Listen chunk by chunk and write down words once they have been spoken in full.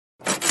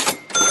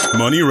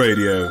Money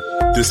Radio,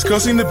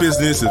 discussing the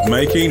business of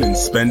making and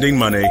spending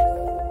money.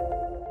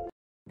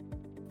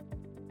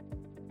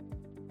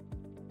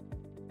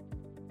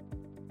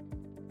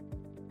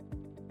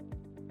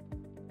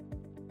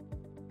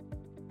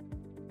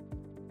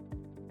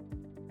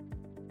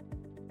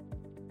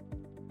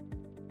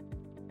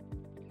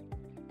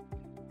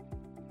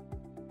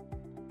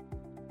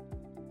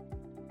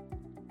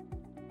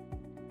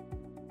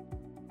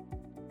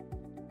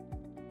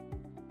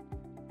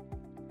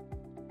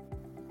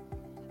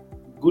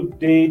 Good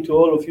day to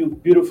all of you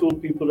beautiful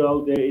people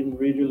out there in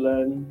Radio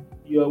Land.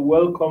 You are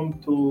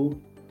welcome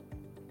to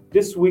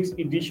this week's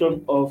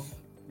edition of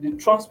the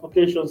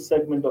transportation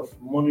segment of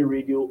Money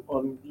Radio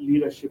on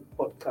Leadership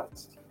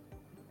Podcast.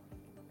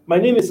 My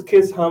name is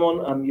Case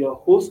Hammond. I'm your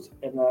host,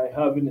 and I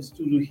have in the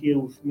studio here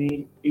with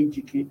me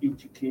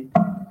AGK,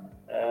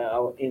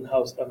 our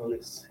in-house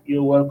analyst.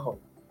 You're welcome.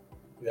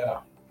 Yeah,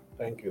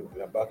 thank you.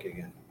 We are back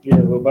again. Yeah,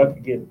 we're back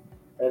again.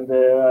 And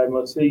I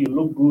must say you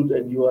look good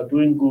and you are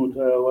doing good.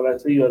 When I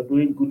say you are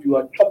doing good, you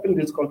are chopping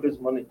this country's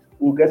money.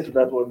 We'll get to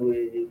that when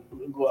we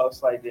go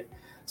outside there.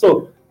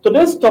 So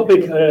today's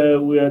topic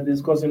we are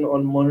discussing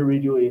on Money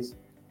Radio is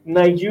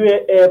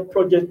Nigeria Air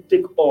Project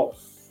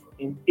Takeoff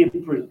in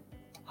April.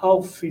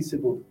 How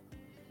feasible?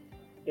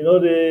 You know,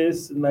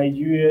 this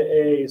Nigeria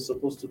Air is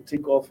supposed to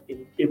take off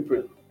in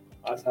April,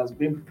 as has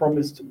been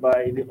promised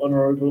by the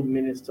Honorable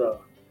Minister,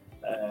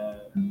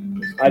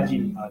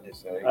 Adi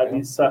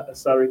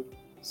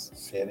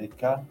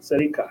Serika.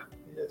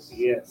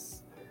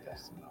 Yes.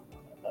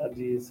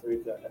 Adi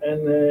Serika.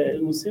 And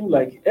it would seem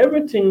like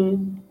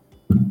everything,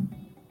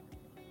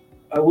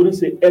 I wouldn't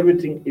say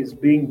everything is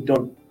being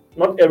done.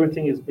 Not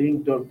everything is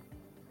being done.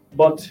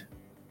 But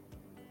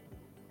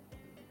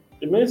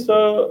the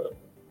minister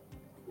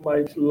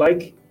might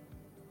like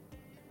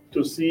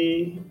to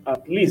see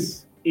at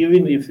least,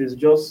 even if it's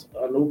just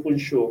an open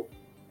show,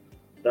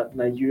 that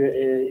Nigeria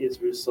Air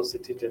is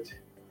resuscitated,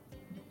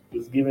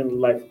 is given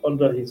life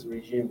under his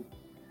regime.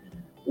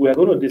 We are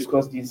going to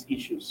discuss these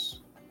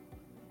issues.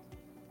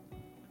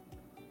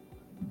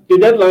 The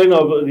deadline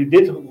of the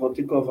date for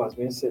takeoff has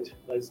been set.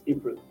 That is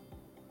April.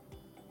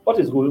 What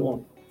is going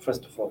on,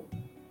 first of all?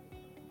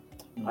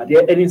 Are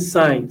there any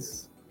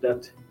signs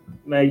that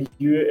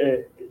Nigeria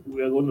Air,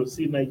 we are going to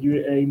see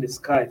Nigeria Air in the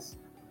skies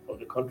of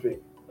the country?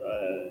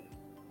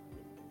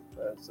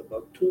 It's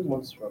about 2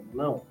 months from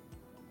now.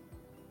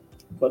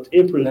 But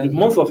April, the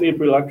month of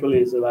April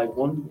actually is like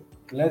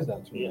less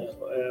than 2 months.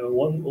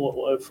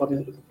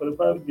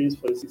 45 days,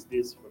 46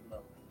 days from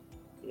now.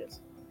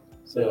 Yes.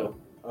 So,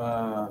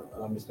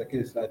 Mr.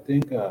 Case, I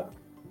think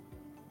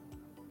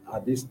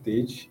at this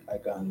stage, I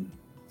can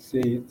say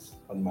it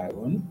on my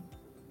own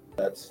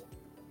that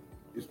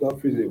it's not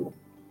feasible.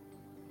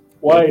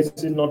 Why is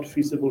it not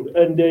feasible?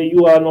 And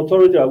you are an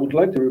authority. I would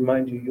like to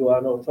remind you, you are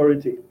an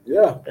authority.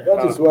 Yeah,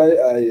 that is why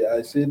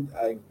I said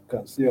I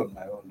can say on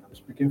my own. I'm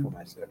speaking for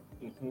myself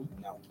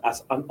now.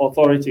 As an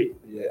authority.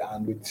 Yeah,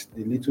 and with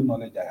the little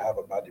knowledge I have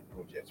about the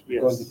project.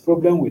 Because the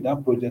problem with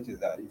that project is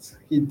that it's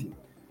hidden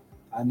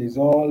and it's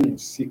all in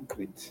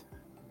secret.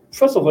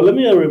 First of all, let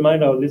me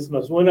remind our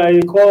listeners, when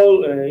I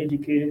call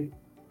ADK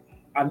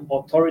an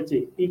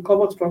authority, he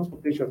covers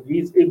transportation.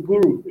 He's a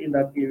guru in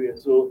that area.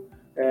 So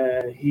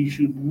he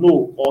should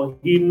know, or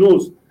he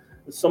knows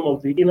some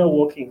of the inner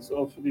workings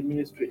of the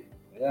ministry.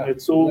 Yeah.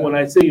 So when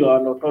I say you are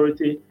an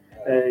authority,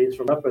 it's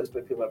from that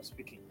perspective I'm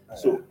speaking.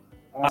 So,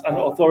 as an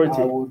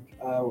authority,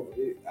 I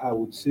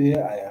would say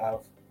I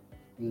have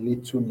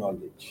little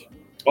knowledge.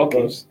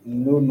 Okay. Because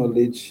no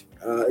knowledge,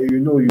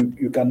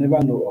 you can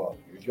never know all.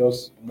 You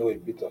just know a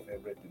bit of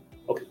everything.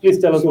 Okay, please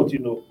tell us what you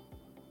know.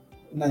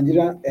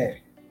 Nigerian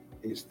Air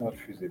is not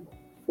feasible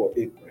for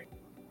April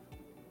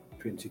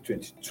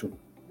 2022.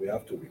 We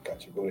have to be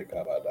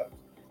categorical about that.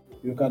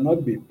 You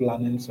cannot be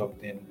planning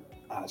something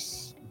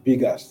as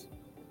big as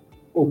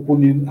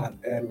opening an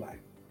airline,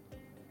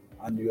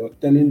 and you're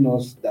telling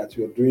us that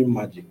you're doing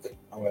magic,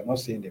 and we're not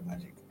seeing the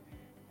magic.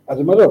 As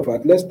a matter of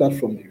fact, let's start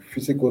from the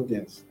physical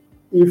things.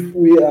 If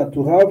we are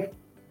to have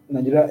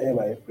Nigeria Air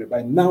by April,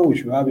 by now we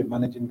should have a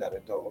managing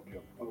director of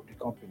the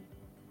company.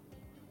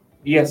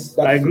 Yes,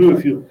 I agree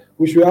with you.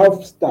 We should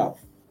have staff.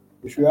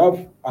 We should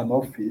have an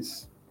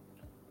office.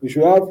 We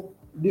should have.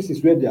 This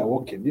is where they are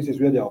working. This is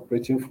where they are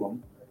operating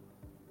from.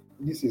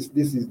 This is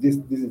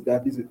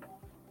that.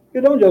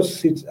 You don't just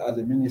sit as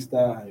a minister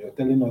and you're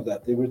telling us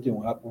that everything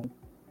will happen,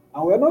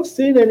 and we're not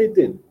saying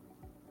anything.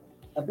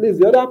 At least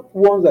the other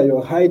ones that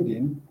you're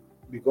hiding,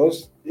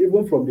 because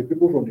even from the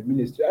people from the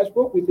ministry, I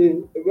spoke with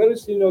a very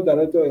senior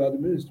director at the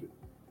ministry,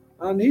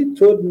 and he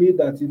told me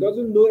that he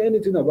doesn't know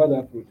anything about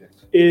that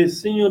project. A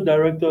senior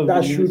director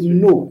that should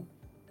know,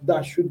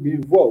 that should be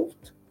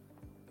involved.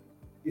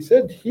 He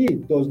said he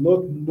does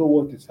not know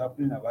what is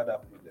happening about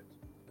that project.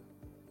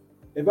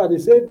 In fact, he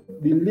said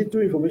the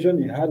little information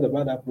he had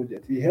about that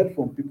project, he heard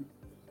from people.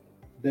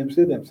 Them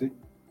say. And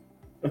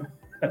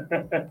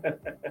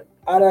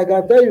I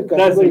can tell you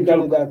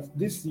categorically that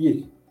this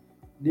year,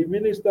 the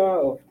Minister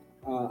of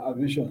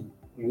Aviation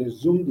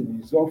resumed in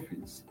his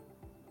office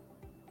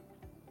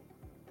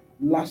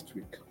last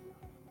week.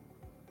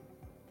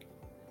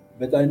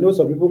 But I know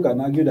some people can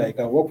argue that you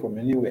can work from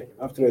anywhere.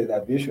 After all, it's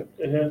aviation.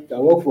 Uh-huh. You can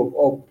work from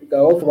up, you can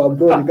work from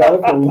abroad, you can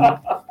work from.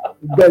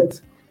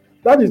 But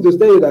that is to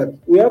say that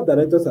we have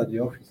directors at the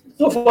offices.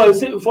 So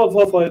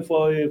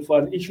for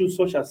an issue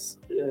such as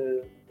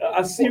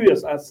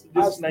serious as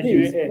this As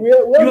Nigerian this, Air,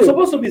 where you're the-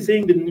 supposed to be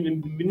seeing the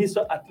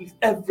minister at least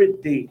every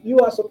day You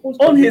are supposed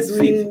to on be his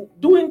feet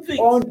doing things.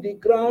 on the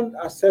ground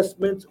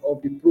assessment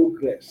of the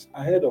progress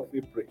ahead of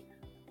April.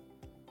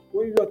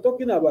 When you are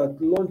talking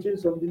about launching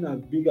something as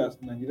big as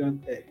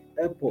Nigerian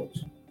airport,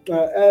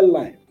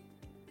 airline,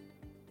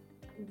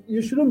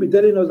 you shouldn't be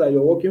telling us that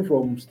you're working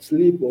from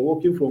sleep or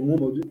working from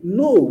home.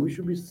 No, we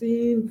should be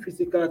seeing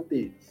physical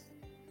things.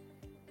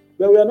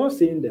 But we are not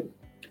seeing them.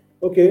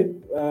 Okay,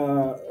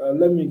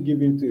 let me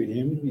give it to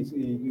him.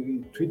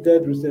 He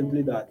tweeted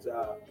recently that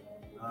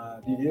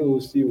the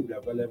AOC will be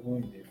available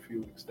in a few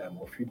weeks' time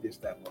or few days'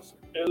 time also.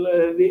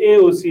 The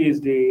AOC is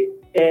the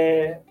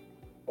Air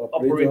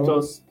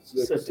Operator's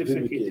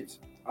Certificate,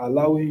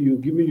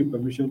 giving you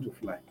permission to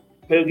fly.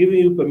 They're giving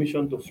you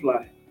permission to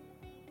fly.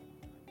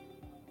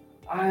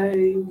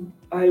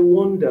 I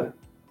wonder,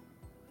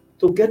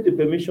 to get the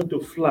permission to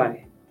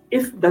fly,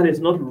 if that is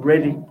not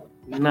ready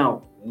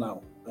now.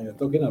 Now, and you're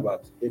talking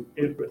about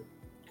April.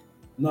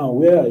 Now,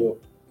 where are your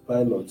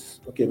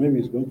pilots? Okay, maybe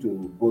it's going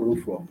to borrow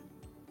from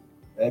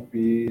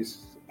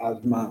Airpeace,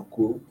 Asma, and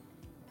Co.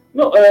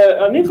 No,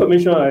 an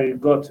information I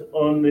got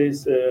on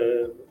this,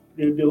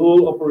 the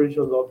whole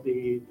operations of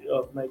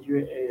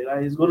Nigeria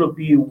Air is going to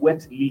be a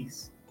wet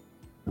lease.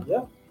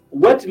 Yeah.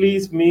 Wet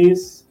lease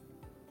means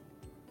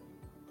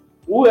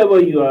whoever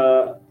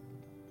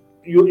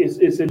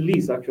it's a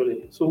lease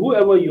actually. So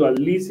whoever you are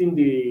leasing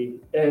the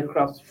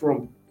aircraft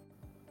from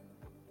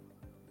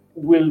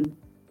will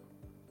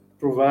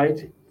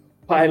provide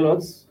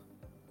pilots,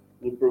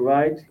 will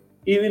provide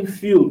even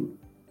fuel.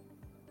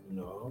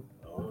 No,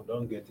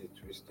 don't get it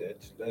twisted.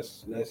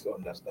 Let's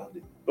understand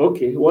it.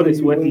 Okay, what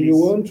is wet lease?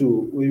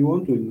 When you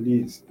want to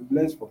lease,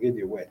 let's forget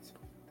the wet.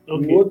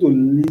 Okay. You want to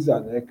lease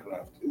an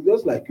aircraft. It's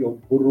just like you're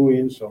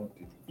borrowing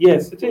something.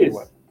 Yes, it is.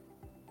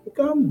 You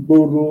can't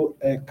borrow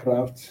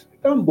aircraft. You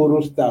can't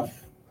borrow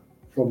staff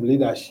from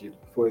leadership,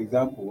 for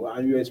example,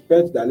 and you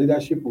expect that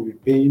leadership will be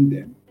paying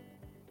them.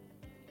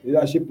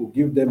 Leadership will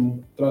give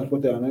them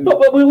transport and No,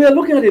 but we are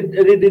looking at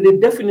the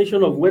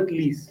definition of wet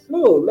lease.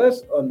 No,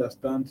 let's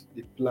understand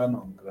the plan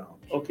on ground.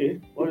 Okay.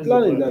 The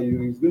plan is that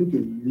you is going to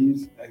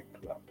lease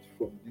aircraft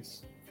from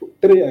this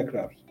 3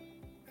 aircraft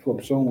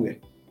from somewhere.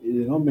 It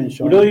is not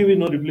mentioned. We don't even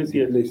know the place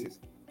yet. Places.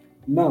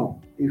 Now,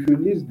 if you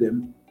lease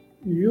them,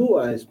 you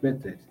are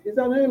expected. It's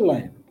an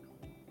airline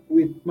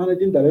with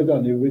managing director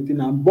and everything,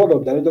 and board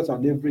of directors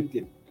and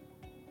everything.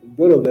 The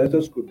board of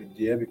directors could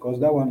be there because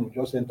that one will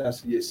just enter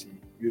CAC.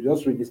 You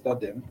just register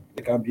them.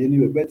 They can be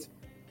anywhere, but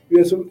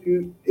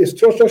a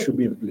structure should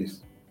be in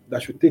place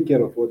that should take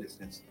care of all these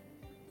things.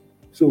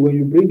 So when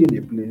you bring in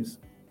the planes,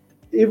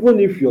 even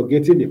if you're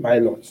getting the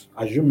pilots,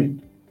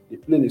 assuming the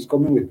plane is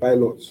coming with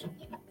pilots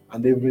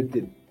and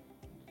everything,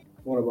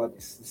 what about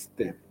the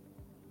system?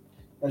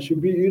 That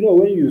should be,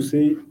 when you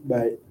say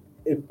by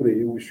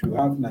April we should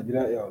have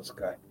Nigeria Air on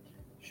Sky,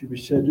 you should be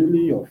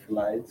scheduling your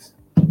flights.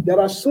 There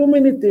are so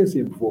many things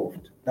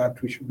involved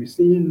that we should be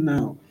seeing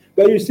now.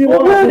 But you see,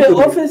 what are the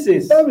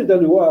offices? Let me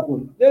tell you what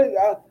happened.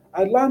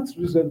 I learned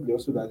recently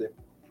also that they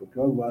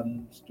procured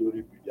one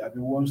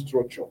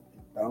structure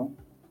in town,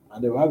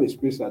 and they will have a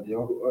space at the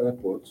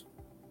airport.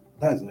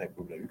 That's not a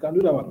problem. You can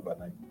do that one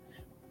overnight.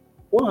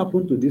 What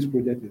happened to this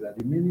project is that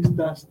the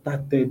minister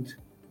started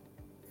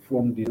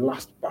from the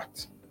last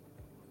part.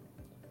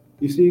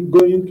 You see,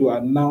 going to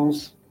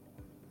announce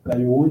that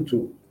you want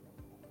to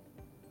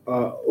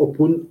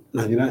open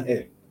Nigerian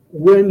Air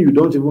when you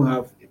don't even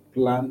have a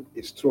plan,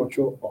 a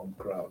structure on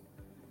ground.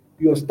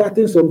 You're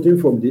starting something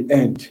from the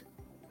end.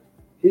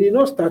 He did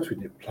not start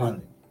with a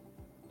planning.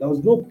 There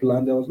was no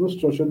plan, there was no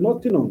structure,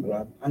 nothing on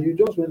ground, and you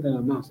just went and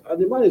announced. And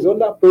the man is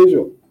under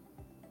pressure.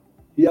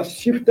 He has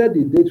shifted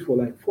the date for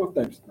like 4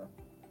 times now.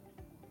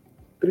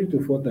 3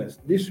 to 4 times.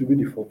 This will be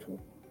the 4th one.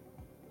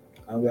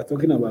 And we are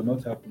talking about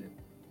not happening.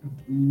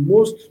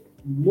 Most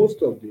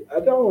of the, I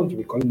don't want to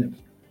be calling them,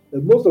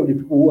 but most of the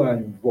people who are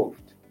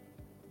involved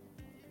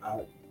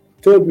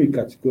told me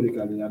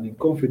categorically and in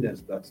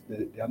confidence that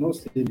they are not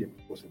seeing the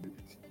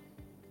possibility.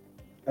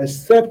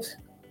 Except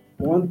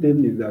one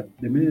thing is that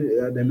they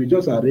may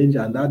just arrange,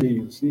 and that day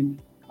you see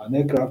an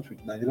aircraft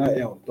with Nigeria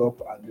Air on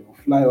top, and they will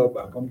fly up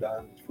and come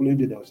down. The following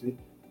day they will say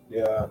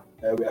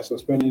we are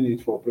suspending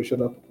it for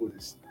operational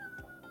purposes.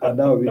 And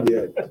that will be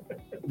the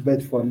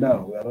but for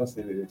now we are not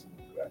seeing anything.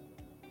 Right?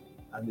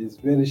 And it's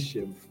very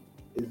shameful.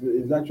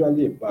 It's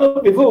actually a bad.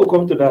 So before we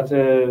come to that,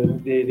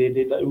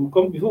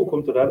 before we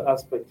come to that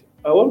aspect,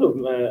 I want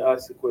to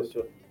ask a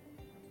question.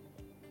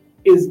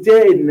 Is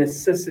there a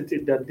necessity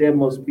that there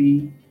must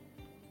be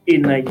a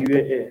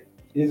Nigeria Air?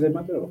 It's a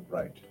matter of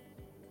pride.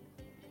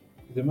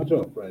 It's a matter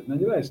of pride.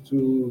 Nigeria is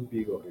too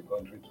big of a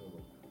country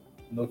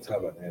to not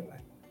have an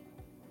airline.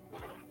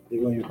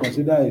 When you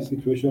consider a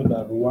situation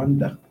that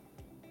Rwanda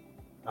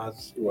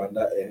has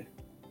Rwanda Air,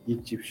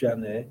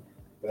 Egyptian Air,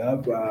 we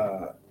have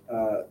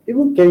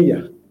Even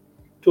Kenya,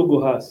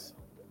 Togo has.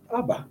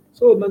 ABBA.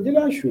 So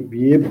Nigeria should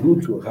be able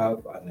to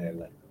have an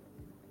airline.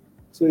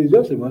 So it's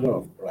just a matter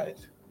of pride.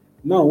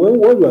 Now,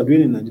 what we are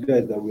doing in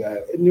Nigeria is that we are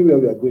anywhere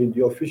we are going,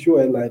 the official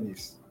airline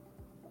is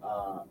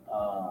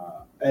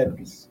Air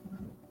Peace,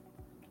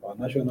 our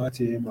national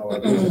team, our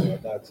this, our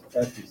that,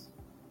 Air Peace.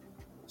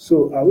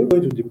 So are we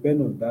going to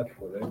depend on that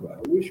forever?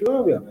 We should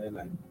have an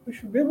airline. We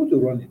should be able to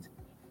run it.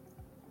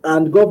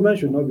 And government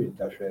should not be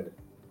interfering.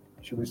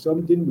 It should be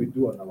something we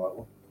do on our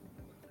own.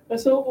 And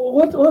so,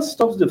 what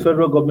stops the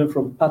federal government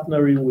from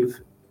partnering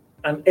with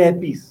an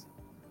airpiece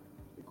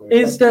Because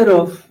instead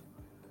of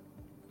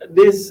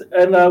this?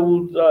 And I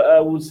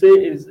would say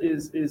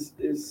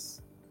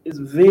is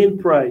vain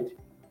pride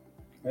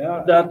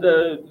yeah, that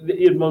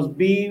it must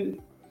be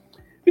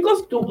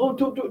because to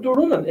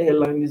run an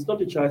airline is not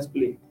a child's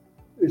play.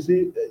 you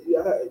see,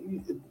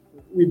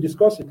 we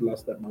discussed it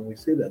last time, and we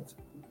say that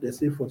they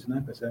say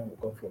 49% will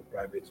come from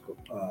private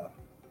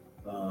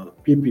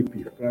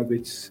PPP,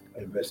 private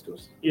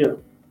investors. Yeah,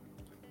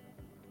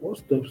 What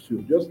stops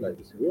you, just like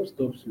you say, what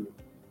stops you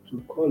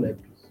to call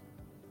EPIS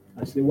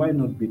and say, why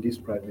not be this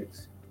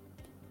private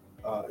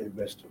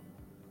investor?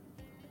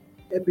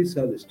 EPIS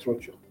has a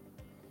structure.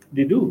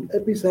 they do.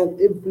 EPIS has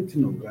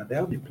everything on ground. They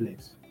have the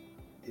planes.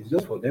 It's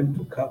just for them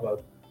to carve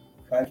out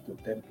 5 to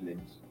 10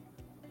 planes,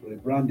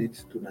 rebrand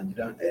it to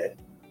Nigerian Air,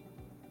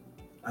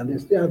 and they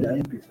still have the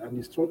EPIS and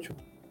the structure.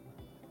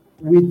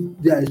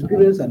 With their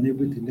experience and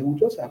everything, they will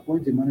just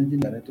appoint a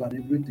managing director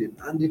and everything,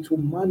 and it will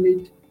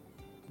manage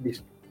the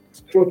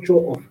structure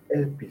of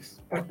airpiece,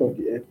 part of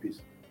the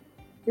airpiece.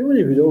 Even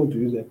if you don't want to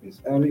use airpiece,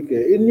 I mean,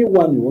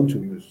 anyone you want to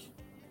use,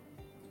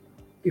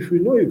 if you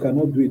know you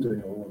cannot do it on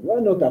your own, why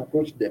not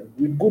approach them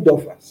with good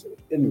offers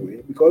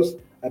anyway? Because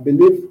I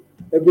believe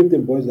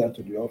everything boils down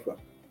to the offer.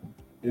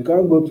 You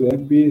can't go to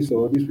airpiece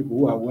or these people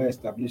who are well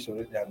established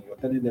already and you're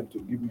telling them to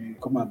give me,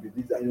 come and be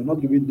this, and you're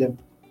not giving them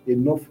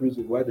enough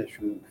reason why they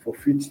should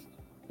forfeit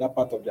that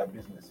part of their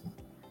business.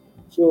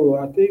 So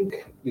I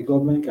think the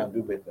government can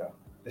do better.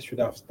 They should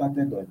have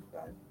started on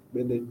time,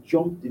 but they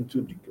jumped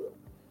into the game.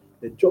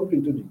 They jumped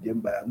into the game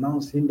by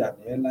announcing that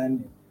the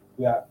airline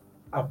we are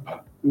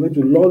up. We went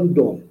to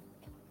London,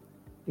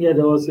 Yeah,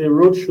 there was a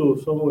road show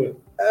somewhere.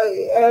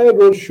 air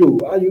road show,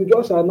 and you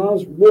just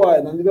announced,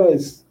 boy, Nigeria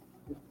is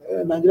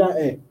Nigeria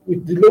Air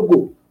with the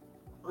logo,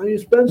 and you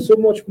spend so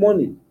much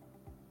money.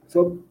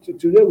 So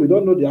today we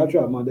don't know the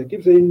actual amount. They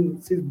keep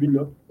saying 6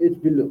 billion,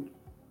 8 billion,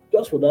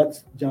 just for that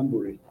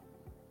jamboree.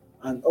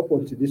 And up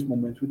until this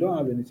moment, we don't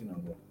have anything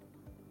on that.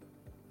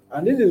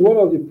 And this is one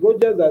of the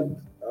projects that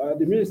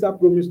the minister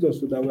promised us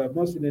so that we have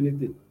not seen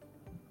anything.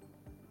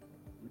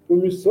 He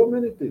promised so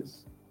many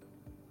things,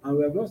 and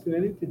we have not seen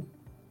anything.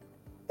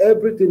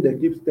 Everything they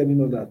keep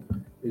telling us that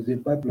is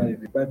in pipeline,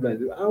 is in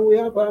pipeline. And we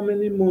have how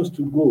many months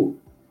to go?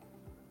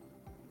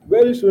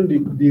 Very soon,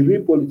 the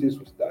real politics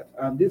will start,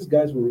 and these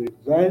guys will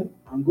resign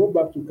and go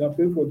back to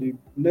campaign for the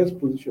next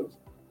positions.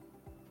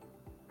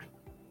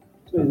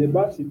 So it's a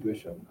bad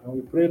situation, and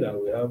we pray that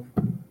we have,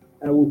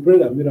 and we pray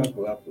that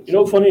miracle happens.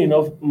 Funny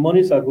enough,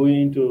 monies are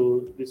going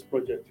into this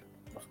project.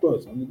 Of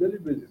course, on a daily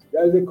basis,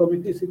 there is a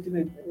committee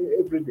sitting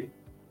every day,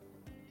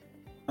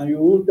 and you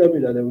will tell me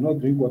that they will not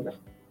drink water,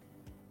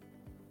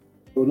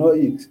 they will not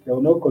eat, they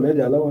will not collect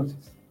their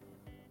allowances,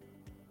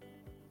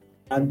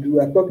 and we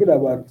are talking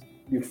about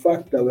the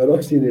fact that we are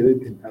not seeing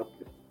anything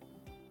happen.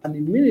 And the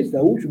minister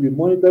who should be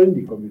monitoring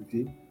the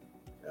committee,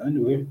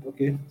 anyway,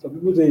 okay, some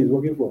people say he's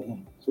working from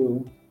home,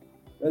 so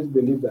let's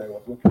believe that he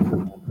was working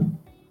from home.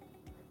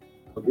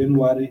 For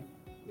January,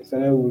 they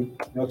started with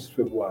not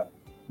February,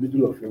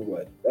 middle of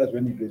February. That's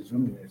when he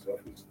resumed in his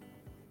office.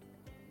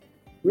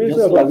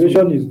 Minister of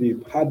Aviation is the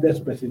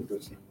hardest person to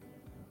see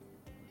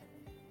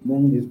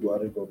among this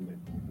Buhari government.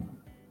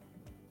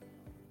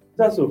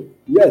 That's so.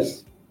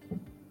 Yes.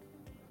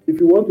 If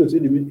you want to see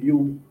the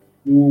you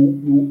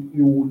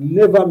will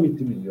never meet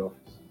him in the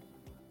office.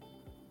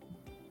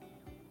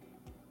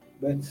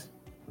 But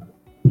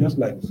just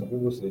like some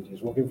people said,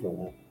 he's working from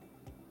home.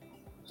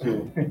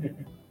 So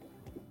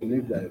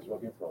believe that he's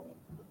working from home.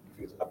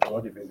 If it's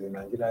abroad, if it's in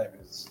Nigeria, if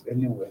it's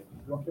anywhere,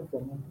 he's working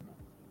from home.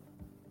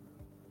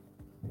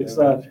 It's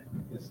sad.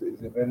 It's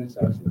a very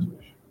sad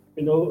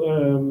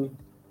situation.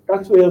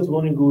 Taxpayers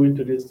money go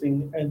into this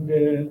thing,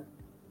 and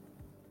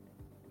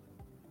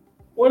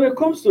when it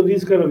comes to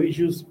these kind of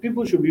issues,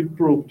 people should be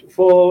probed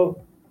for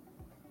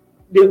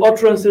the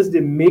utterances they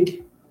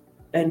make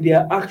and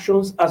their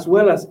actions as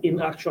well as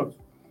inactions.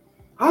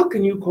 How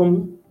can you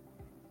come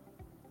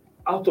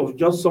out of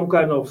just some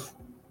kind of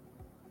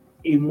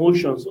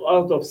emotions,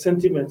 out of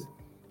sentiments,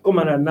 come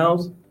and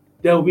announce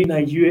there will be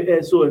Nigeria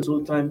Air so and so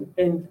time?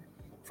 And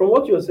from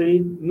what you're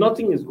saying,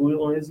 nothing is going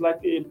on. It's like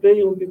a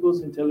play on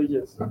people's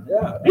intelligence.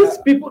 Yeah. These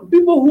people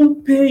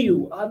who pay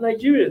you are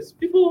Nigerians.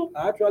 People.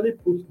 I actually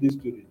put this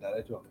to the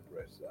director of the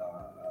press,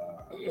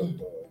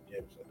 Dr.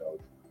 James Odaud.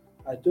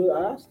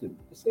 I asked him,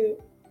 I said,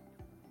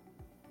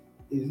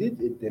 is it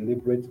a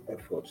deliberate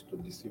effort to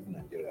deceive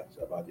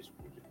Nigerians about this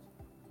project?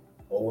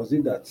 Or was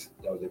it that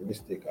there was a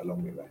mistake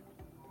along the line?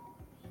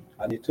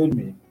 And he told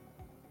me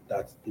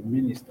that the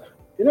minister,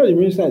 the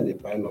minister is a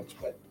pilot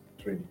by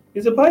training.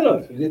 He's a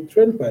pilot. He's a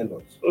trained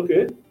pilot.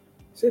 Okay.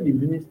 Say the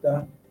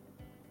minister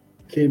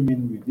came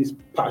in with this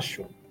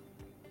passion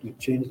to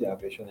change the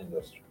aviation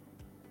industry.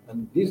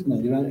 And this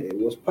Nigerian Air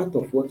was part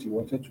of what he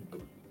wanted to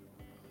do.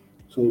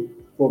 So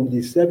from the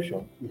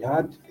inception, he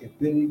had a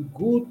very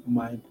good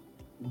mind,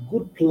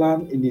 good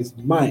plan in his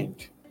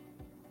mind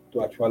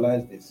to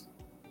actualize this.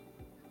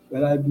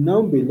 But I've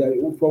now been,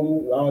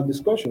 from our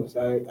discussions,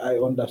 I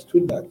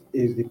understood that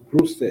is the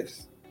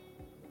process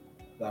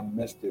that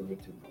messed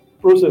everything up.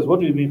 Process? What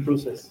do you mean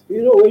process?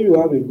 When you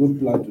have a good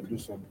plan to do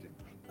something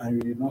and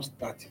you did not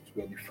start it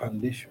with the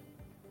foundation,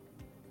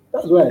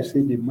 that's why I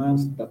say the man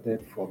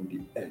started from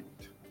the end.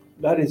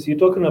 That is, you're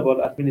talking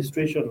about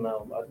administration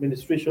now.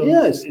 Administration.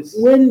 Yes.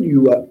 When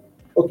you are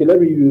okay, let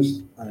me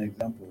use an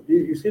example.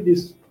 You see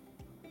this.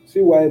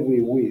 See why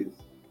railways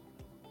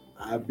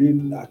are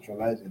being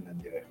actualized in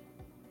Nigeria.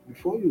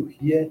 Before you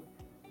hear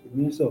the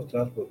Minister of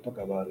Transport talk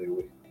about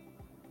railway,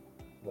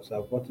 must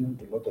have gotten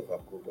a lot of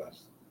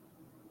approvals.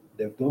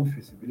 They've done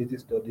feasibility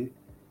study.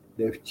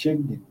 They've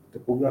checked the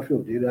topography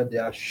of the area. They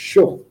are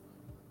sure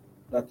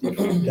that if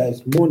there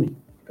is money,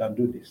 you can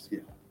do this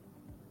here.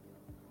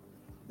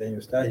 Then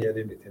you start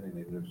hearing the thing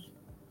in the news.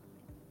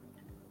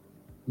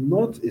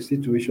 Not a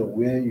situation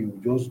where you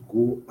just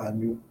go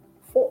and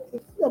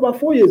about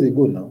 4 years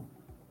ago now,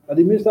 and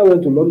the minister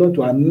went to London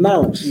to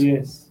announce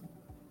Yes,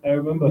 I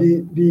remember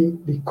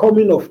the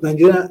coming of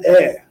Nigerian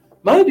Air.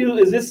 Mind you,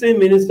 is this same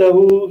minister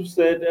who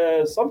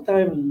said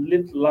sometime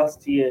late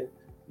last year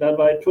that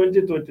by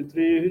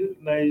 2023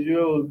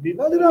 Nigeria will be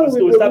start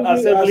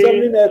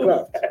assembling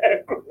aircraft.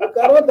 You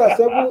cannot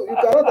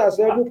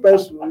assemble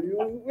person.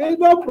 We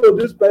don't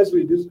produce person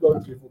in this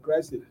country, for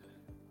Christ's sake.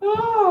 We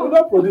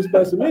don't produce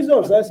person. Minister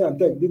of Science and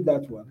Tech did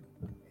that one.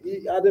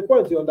 At the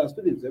point he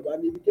understood himself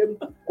and he became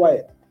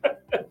quiet.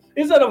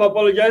 Instead of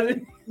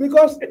apologizing.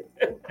 Because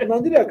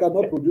Nigeria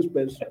cannot produce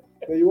person,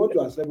 but you want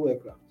to assemble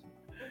aircraft.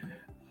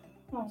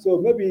 So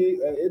maybe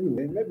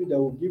anyway, maybe they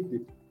will give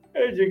the.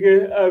 Hey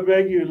Jike, I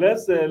beg you,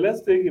 let's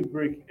take a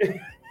break.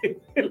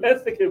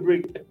 Let's take a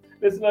break.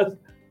 Listeners,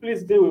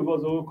 please stay with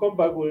us. We'll come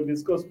back. We'll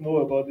discuss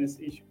more about this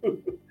issue.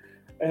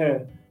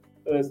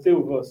 Stay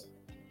with us.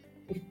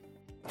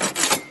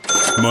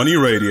 Money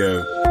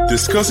Radio,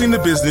 discussing the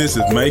business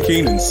of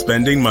making and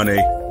spending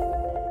money.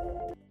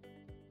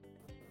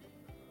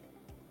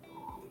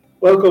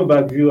 Welcome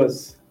back,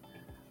 viewers.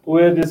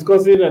 We're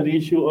discussing the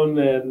issue on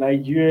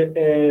Nigeria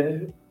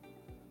Air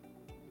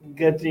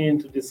getting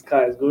into the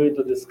skies, going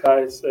to the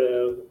skies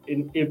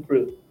in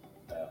April.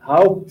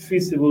 How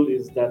feasible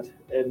is that?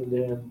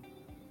 And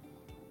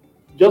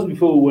just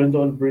before we went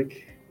on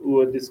break, we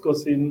were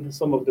discussing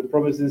some of the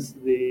promises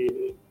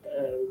the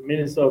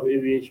Minister of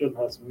Aviation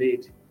has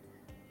made,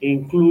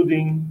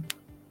 including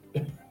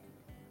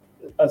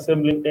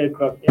assembling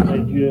aircraft in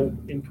Nigeria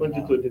in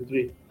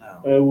 2023.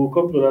 We'll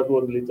come to that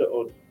one later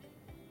on.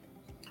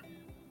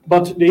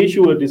 But the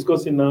issue we're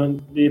discussing now,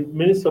 the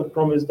minister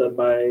promised that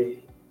by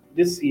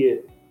this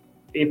year,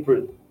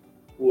 April,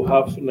 we'll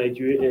have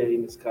Nigeria Air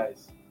in the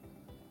skies.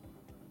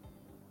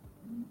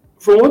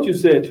 From what you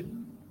said,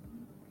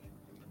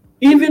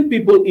 even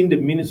people in the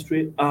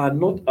ministry are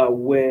not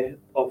aware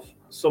of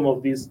some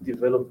of these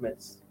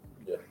developments.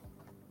 Yeah.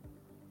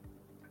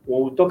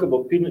 When we talk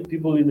about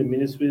people in the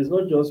ministry, it's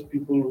not just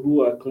people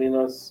who are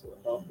cleaners,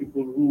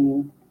 people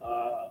who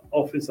are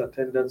office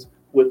attendants.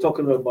 We're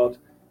talking about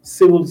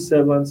civil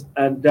servants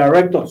and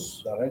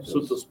directors,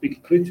 so to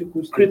speak,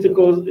 critical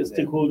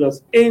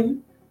stakeholders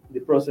in the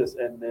process,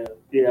 and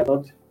they are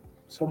not.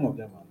 Some of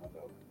them are not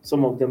aware.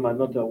 Some of them are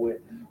not aware.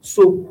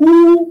 So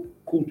who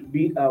could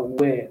be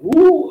aware?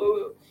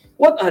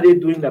 What are they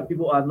doing that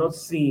people are not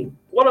seeing?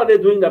 What are they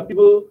doing that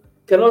people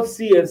cannot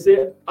see and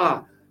say,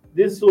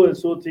 this so and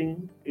so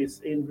thing is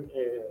in?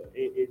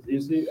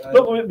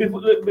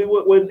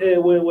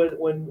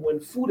 When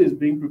food is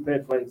being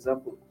prepared, for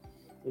example,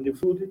 in the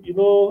food,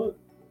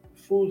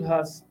 food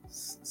has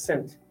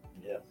scent.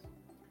 Yes.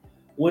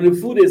 When the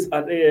food is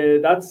at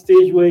that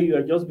stage where you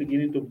are just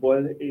beginning to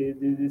boil,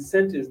 the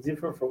scent is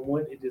different from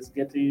when it is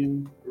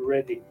getting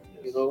ready.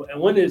 Yes. And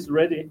when it's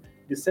ready,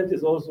 the scent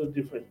is also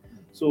different.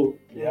 So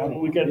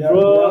we can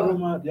draw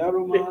the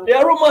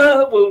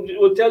aroma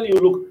will tell you,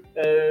 look,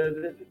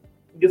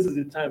 this is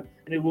the time,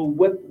 and it will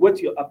whet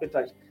your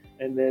appetite.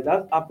 And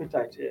that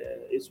appetite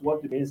is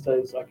what the minister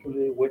is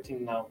actually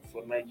whetting now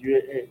for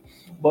Nigeria Air.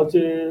 But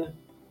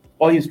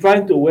or he's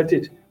trying to whet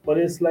it, but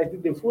it's like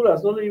the food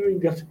has not even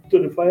got to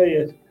the fire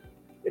yet.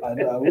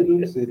 I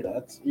wouldn't say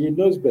that. He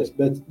knows best,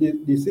 but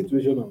the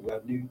situation on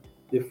ground,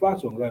 the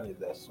fact on ground is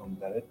that some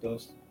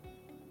directors,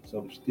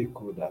 some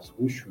stakeholders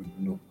who should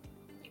know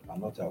are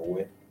not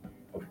aware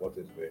of what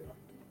is going on.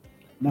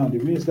 Now, the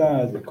minister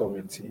has a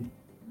committee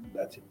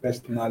that he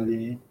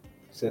personally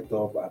set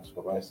up and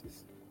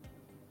supervises.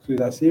 So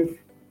it's as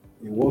if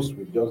he works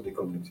with just the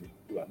committee.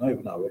 You are not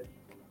even aware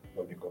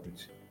of the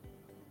committee.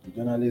 The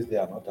journalists, they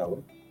are not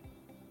aware.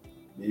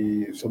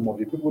 Some of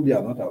the people, they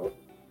are not aware.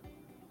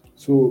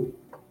 So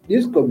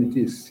this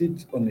committee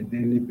sits on a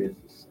daily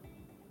basis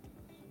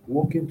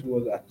working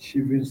towards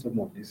achieving some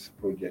of these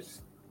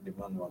projects the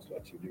man wants to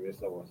achieve, the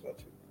investor wants to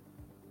achieve.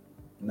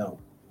 Now,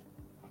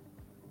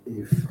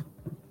 if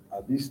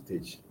at this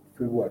stage,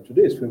 February,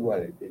 today is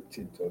February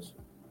 18th also,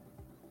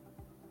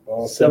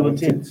 or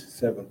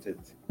 17th.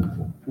 17th,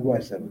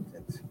 February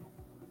 17th.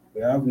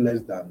 We have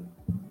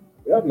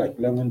we have like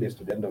 11 days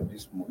to the end of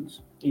this month.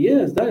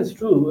 Yes, that is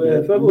true.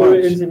 Yeah,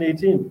 February March. ends in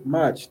 18.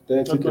 March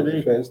 30, Not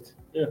today. 31st.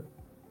 Yeah.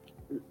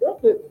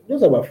 Okay,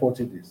 just about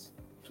 40 days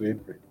to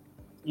April.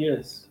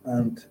 Yes.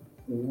 And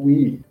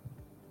we,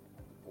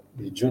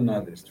 the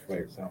journalists, for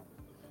example,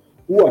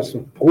 who are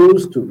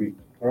supposed to be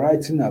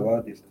writing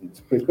about these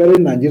things,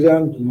 preparing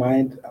Nigerian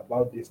mind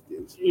about these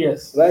things,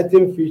 Yes.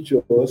 writing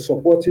features,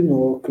 supporting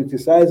or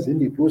criticizing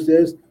the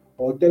process,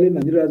 or telling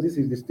Nigerians this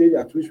is the stage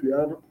at which we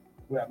are not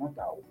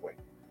aware.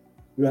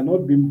 We are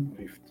not being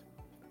briefed.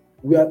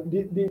 We are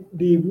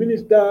the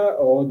minister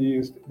or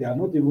they are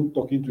not even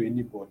talking to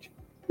anybody.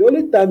 The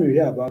only time you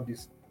hear about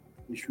this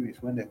issue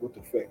is when they go to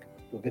FEC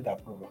to get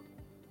approval.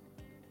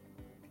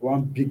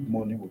 One big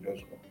money will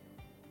just go.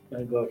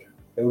 My God.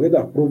 They will get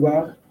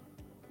approval.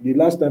 The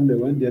last time they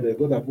went there, they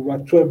got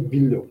approval 12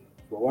 billion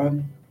for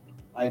one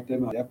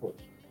item at the airport.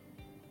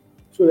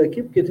 So they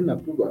keep getting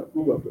approval.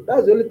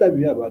 That's the only time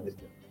you hear about this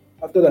thing.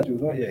 After that, you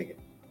will not hear again.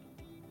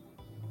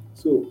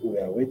 So we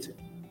are waiting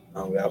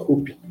and we are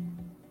hoping.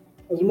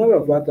 As a matter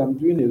of fact, I'm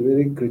doing a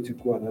very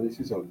critical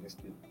analysis of this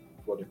thing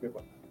for the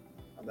paper.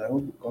 And I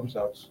hope it comes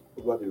out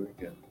over the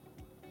weekend.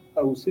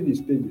 I will see the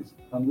stages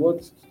and what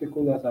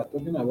stakeholders are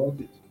talking about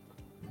it.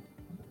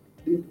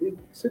 The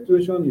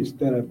situation is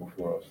terrible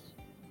for us.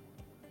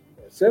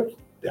 Except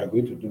they are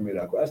going to do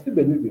miracle. I still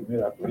believe in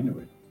miracle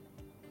anyway.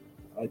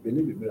 I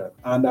believe in miracle.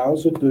 And I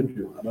also told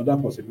you another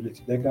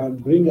possibility. They can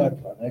bring out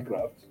an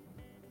aircraft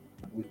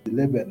with the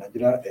label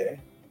Nigeria Air,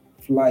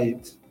 fly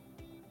it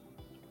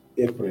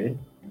April,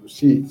 you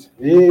see it.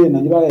 Hey,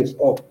 Nigeria is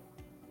up.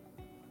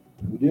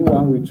 Within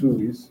 1 week, 2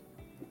 weeks,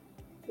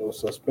 they will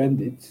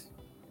suspend it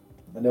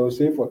and they will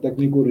say for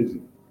technical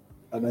reason.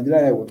 And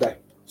Nigeria Air will die.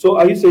 So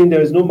are you saying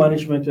there is no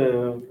management?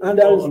 And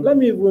there is, let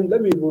me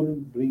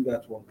even bring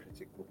that one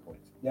critical point.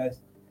 Yes,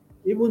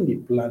 even the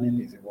planning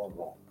is even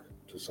wrong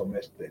to some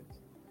extent.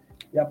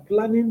 They are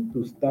planning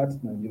to start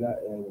Nigeria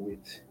Air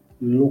with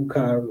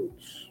local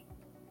routes.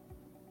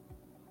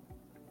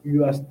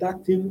 You are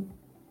starting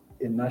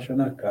a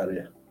national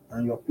carrier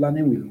and you're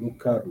planning with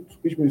local routes,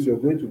 which means you're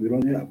going to be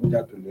running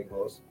Abuja to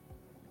Lagos,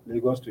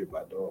 Lagos to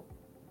Ibadan,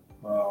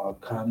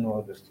 Kano,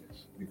 all those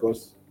things.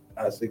 Because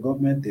as a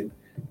government thing,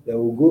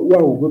 one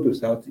will go to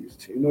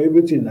southeast. You know,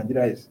 everything in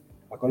Nigeria is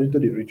according to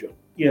the region.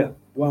 Yeah.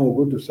 One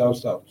will go to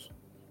south,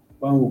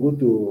 one will go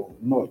to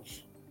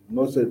north,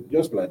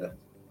 just like that.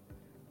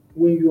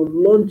 When you're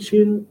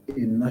launching a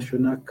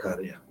national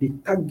carrier, the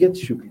target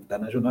should be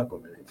international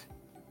community.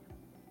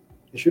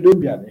 It shouldn't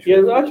be an issue.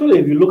 Yes, actually,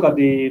 if you look at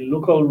the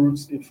local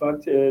routes, in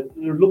fact, the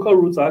local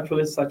routes are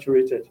actually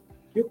saturated.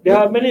 There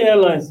are many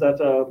airlines that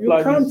you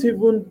can't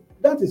even.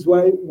 That is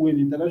why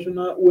when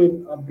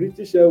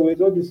British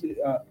Airways, all these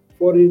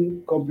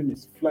foreign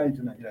companies fly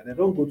into Nigeria, they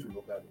don't go to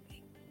local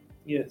routes.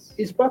 Yes,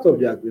 it's part of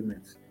the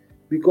agreement.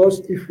 Because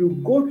if you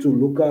go to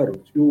local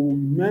routes, you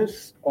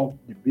mess up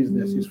the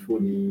businesses for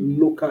the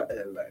local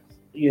airlines.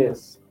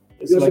 Yes,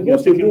 you're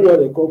supposed to do what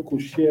they call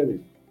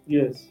co-sharing.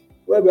 Yes.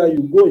 Whereby you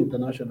go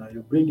international,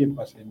 you bring in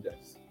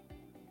passengers.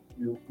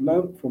 You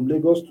land from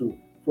London to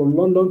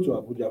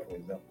Abuja, for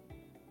example.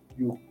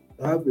 You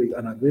have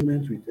an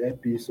agreement with Air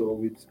Peace or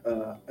with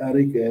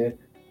Eric Air,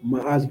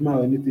 Asma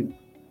or anything.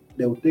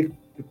 They will take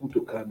people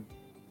to Kano,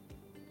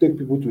 take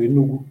people to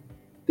Enugu,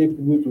 take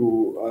people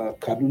to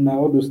Kaduna,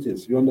 all those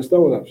things. You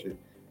understand what I'm saying?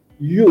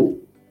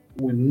 You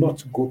will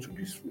not go to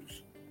these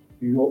routes.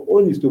 Your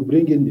own is to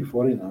bring in the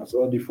foreigners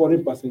or the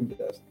foreign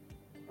passengers.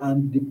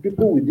 And the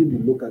people within the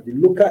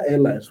local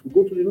airlines will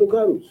go to the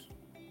local routes.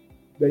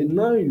 But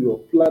now you're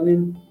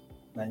planning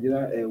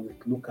Nigeria Air with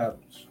local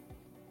routes.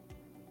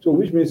 So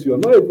which means you're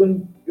not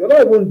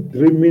even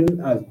dreaming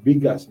as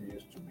big as it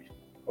used to be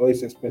or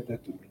it's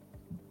expected to be.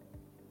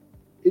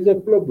 It's a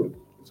problem.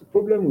 It's a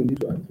problem we need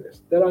to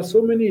address. There are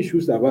so many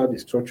issues about the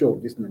structure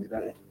of this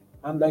Nigeria Air.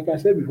 And like I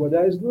said before,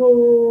 there is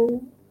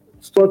no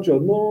structure,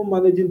 no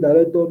managing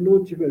director,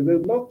 no chief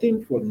executive,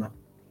 nothing for now.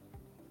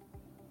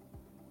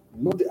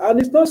 And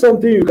it's not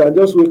something you can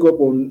just wake up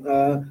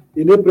on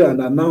in April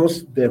and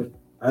announce them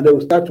and they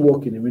will start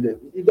working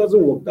immediately. It doesn't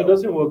work that way. It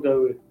doesn't work that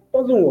way. It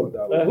doesn't work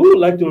that way. Who would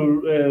like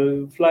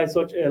to fly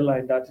such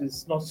airline that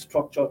is not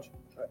structured?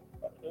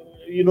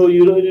 You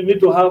need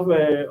to have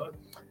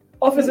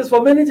offices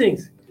for many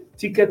things.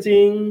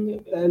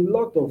 Ticketing, a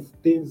lot of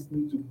things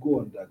need to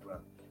go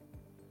underground.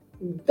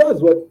 That's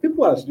what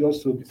people are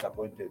just so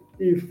disappointed.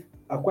 If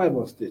Akwa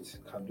Ibom State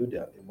can do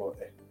their Igbo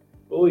Air.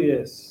 Oh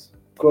yes.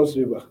 Cross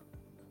River.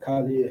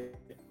 Cali Air.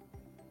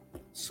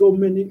 So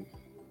many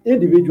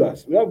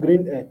individuals. We have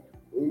Green Air.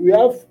 We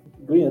have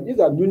Green Air. These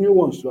are new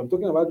ones. So I'm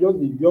talking about just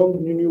the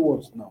young new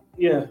ones now.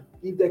 Yeah.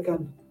 If they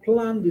can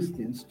plan these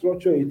things,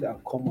 structure it, and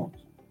come out,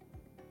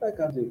 why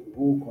can't the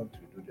whole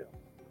country do that?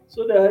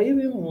 So there are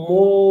even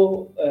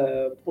more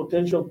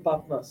potential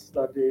partners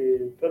that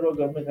the federal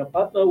government can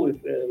partner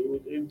with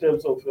in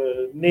terms of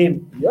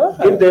name. Yeah.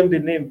 Give them the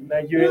name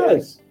Nigeria.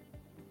 Yes.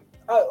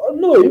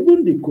 No,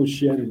 even the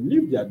co-sharing,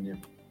 leave their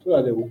name so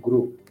that they will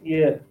grow.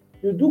 Yeah.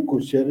 You do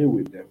co-sharing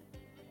with them.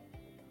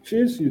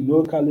 Since you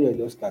know Kali had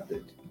just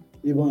started,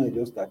 even had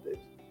just started.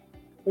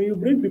 When you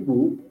bring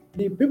people,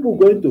 the people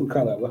going to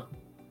Calabar,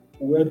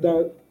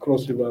 whether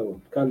Cross River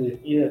or Kali,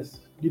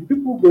 Yes. the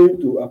people going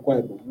to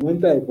Akwa Ibom,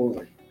 whether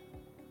Ibom,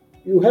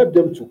 you help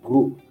them to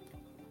grow.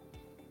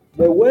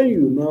 But when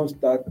you now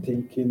start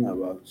thinking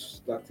about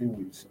starting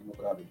with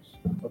local routes,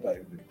 what are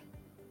you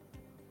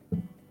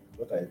doing?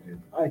 What are you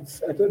doing?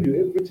 I told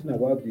you everything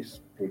about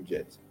this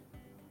project.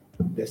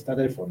 They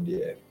started from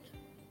the end.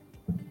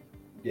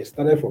 They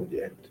started from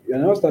the end. You're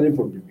not starting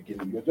from the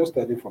beginning. You're just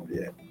starting from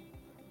the end.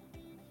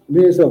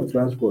 Minister of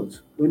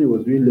Transport, when he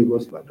was doing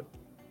Lagos Lado,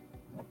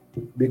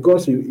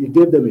 because he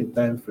gave them a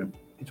time frame.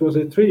 It was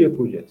a 3-year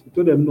project. He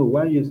told them, no,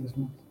 1 year, 6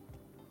 months.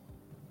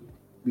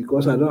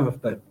 Because I don't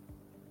have time.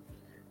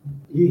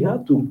 He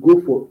had to go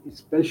for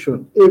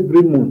inspection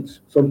every month,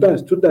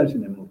 sometimes 2 times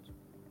in a month.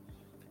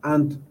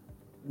 And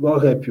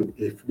God help you,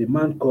 if the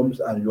man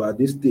comes and you are at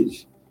this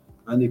stage,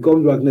 and he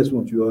comes back next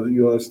month,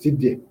 you are still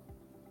there.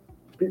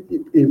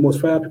 He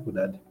must fire people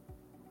that day.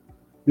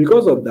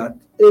 Because of that,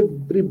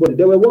 everybody,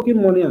 they were working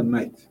morning and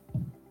night.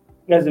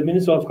 Yes, the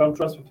Minister of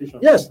Transportation.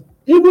 Yes,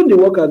 even the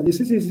workers,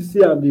 the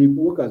CCCC and the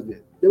workers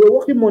there, they were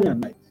working morning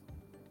and night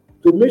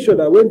to make sure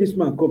that when this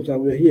man comes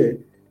and we're here,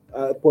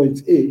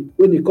 point A,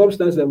 when he comes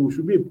down, we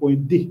should be in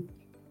point D.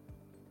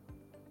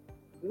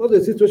 Not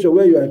a situation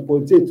where you are in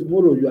point A,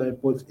 tomorrow you are in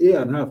point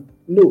A and half.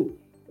 No.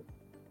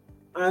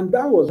 And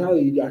that was how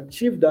he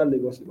achieved that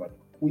Lagos Ibadan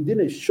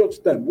within a short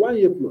time, 1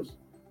 year plus.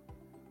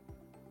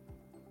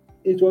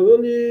 It was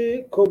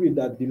only COVID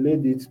that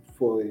delayed it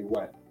for a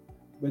while.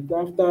 But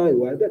after a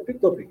while, they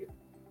picked up again.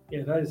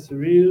 Yeah, that is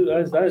real.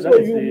 So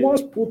you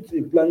must put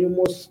a plan.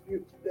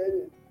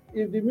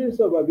 If the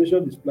Minister of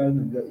Aviation is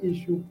planning, it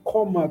should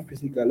come out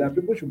physically, and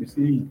people should be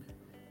seeing it.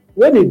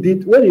 When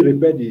he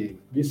repaired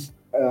this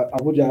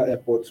Abuja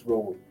airport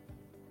runway,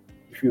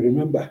 if you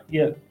remember,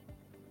 yeah,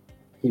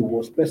 he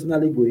was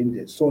personally going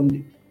there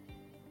Sunday.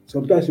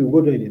 Sometimes he would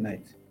go there in the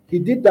night. He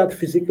did that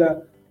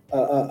physical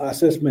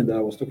assessment that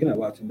I was talking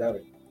about in that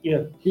way.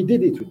 Yeah, he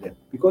did it with them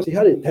because he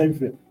had a time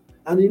frame,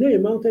 and he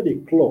mounted a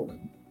clock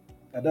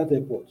at that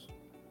airport.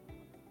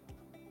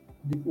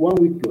 1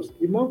 week plus,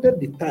 he mounted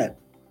the time.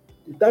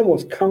 The time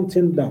was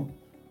counting down,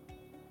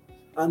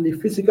 and he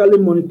physically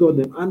monitored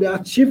them, and they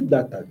achieved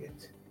that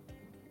target.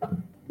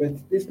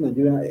 But this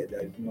Nigerian air,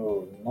 there is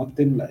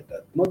nothing like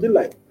that. Nothing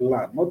like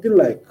plan, nothing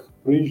like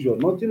pressure,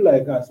 nothing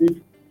like as if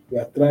we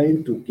are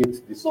trying to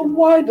get this. So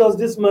why does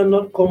this man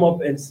not come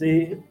up and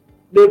say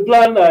the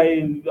plan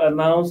I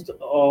announced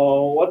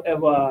or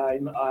whatever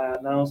I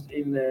announced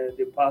in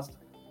the past,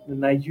 the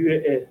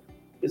Nigeria Air,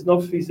 is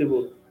not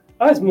feasible?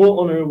 That's more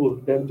honorable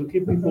than to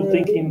keep people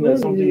thinking that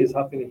something is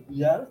happening.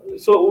 Yeah.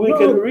 So we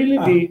can really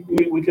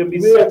we can be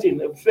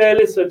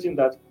fairly certain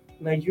that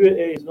Nigeria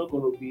Air is not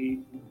going to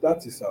be.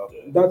 That is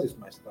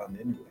my stand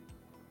anyway.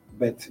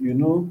 But we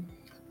No,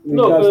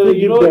 can still you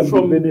give know, them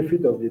from the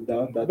benefit of the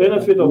doubt.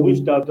 benefit of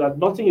which that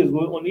nothing is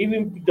going on.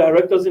 Even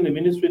directors in the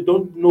ministry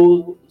don't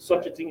know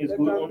such a thing is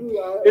going on.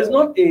 It's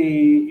not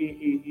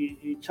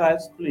a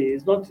child's play.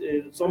 It's not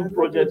some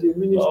project The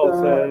minister,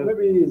 of.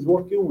 maybe he's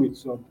working with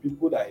some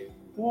people that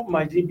Who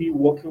might he be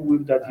working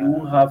with that you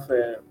won't have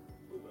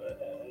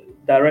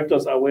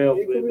directors aware of?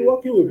 he could be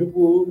working with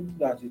people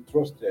that he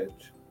trusted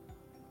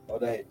or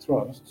that he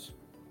trusts.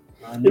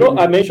 And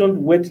I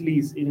mentioned wet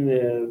lease in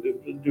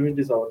during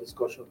this our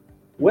discussion.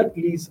 Wet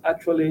lease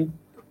actually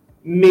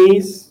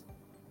means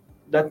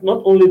that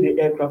not only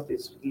the aircraft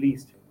is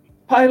leased,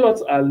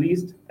 pilots are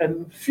leased,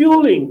 and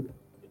fueling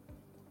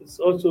is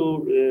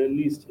also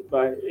leased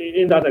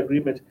in that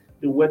agreement,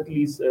 the wet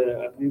lease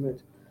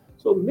agreement.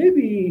 So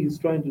maybe he's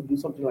trying to do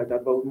something like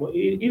that. But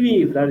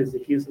even if that is the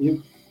case,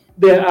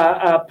 there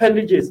are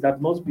appendages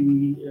that must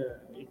be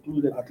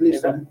included. at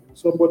least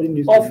somebody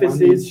needs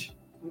offices,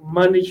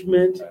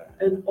 management,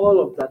 and all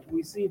of that.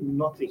 We see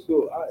nothing.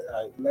 So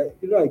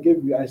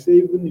I say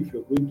even if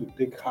you're going to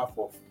take half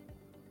of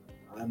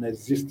an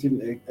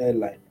existing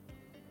airline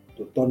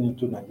to turn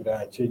into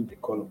Nigeria and change the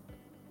column,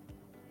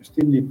 you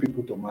still need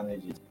people to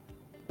manage it.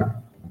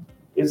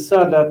 It's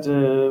sad that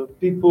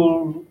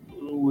people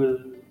will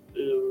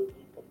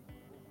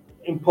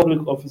in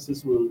public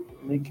offices will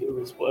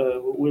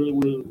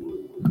will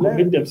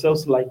commit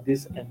themselves like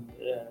this, and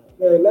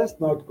let's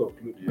not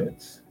conclude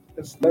yet.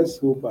 Let's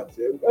hope at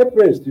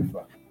April is still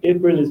far.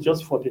 April is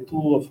just 42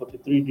 or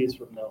 43 days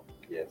from now.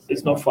 Yes,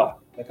 it's not far.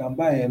 They can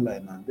buy an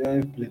airline and their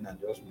airplane and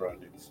just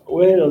brand it.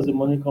 Where does the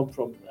money come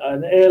from?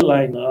 An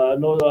airline,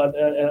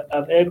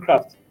 an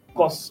aircraft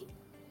costs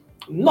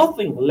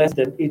nothing less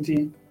than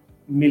 $80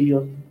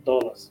 million.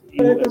 You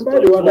can buy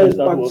the one that is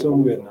packed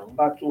somewhere now.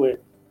 Packed where?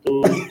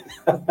 So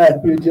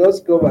you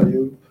just come and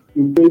you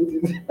paint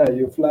it and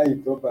you fly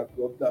it up and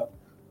come down,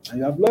 and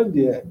you have learned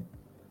the air.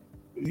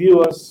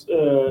 viewers,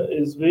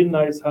 it's very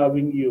nice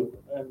having you.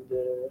 And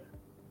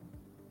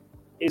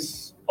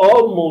it's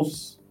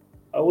almost,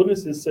 I wouldn't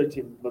say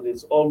certain, but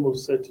it's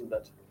almost certain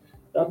that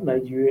that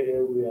Nigeria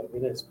air we have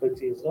been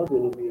expecting is not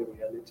going to be a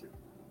reality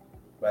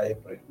by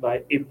April.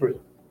 by April.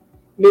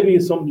 Maybe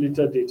some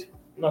later date,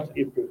 not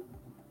April,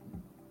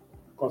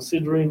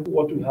 considering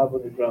what we have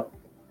on the ground.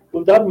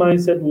 With that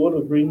mindset, we want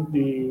to bring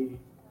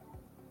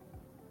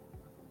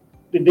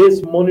the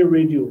day's morning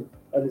radio,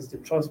 that is the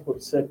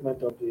transport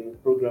segment of the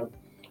program,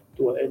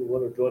 to an end. We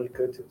want to draw the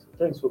curtains.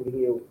 Thanks for being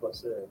here with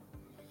us.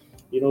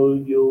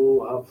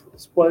 You have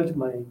spoiled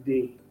my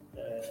day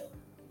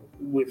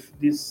with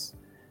this.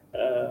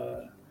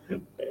 I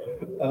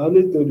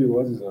only told you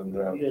what is on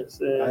ground. Yes,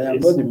 I am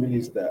not the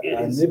minister,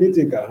 and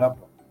anything can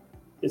happen.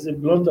 It's a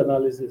blunt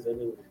analysis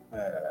anyway.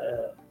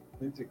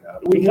 Anything can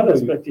happen. We can't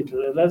expect it.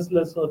 Let's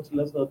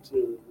not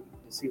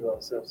deceive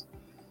ourselves.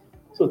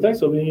 So thanks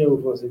for being here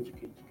with us,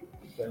 Ejike.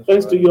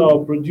 Thanks to you, our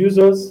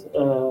producers.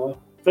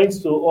 Thanks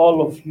to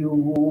all of you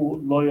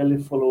who loyally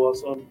follow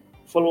us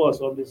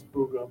on this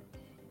program.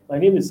 My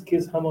name is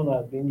Case Hammond.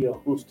 I've been your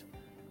host.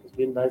 It's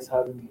been nice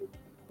having you.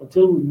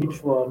 Until we meet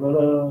for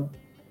another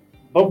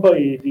bumper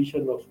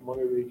edition of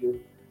Money Radio,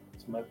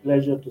 it's my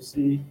pleasure to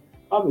say,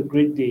 have a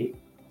great day.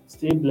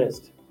 Stay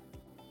blessed.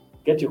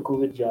 Get your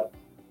COVID jab.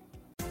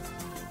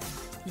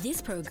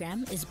 This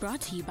program is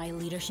brought to you by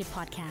Leadership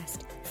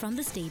Podcast from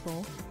the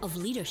stable of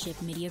Leadership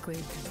Media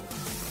Group.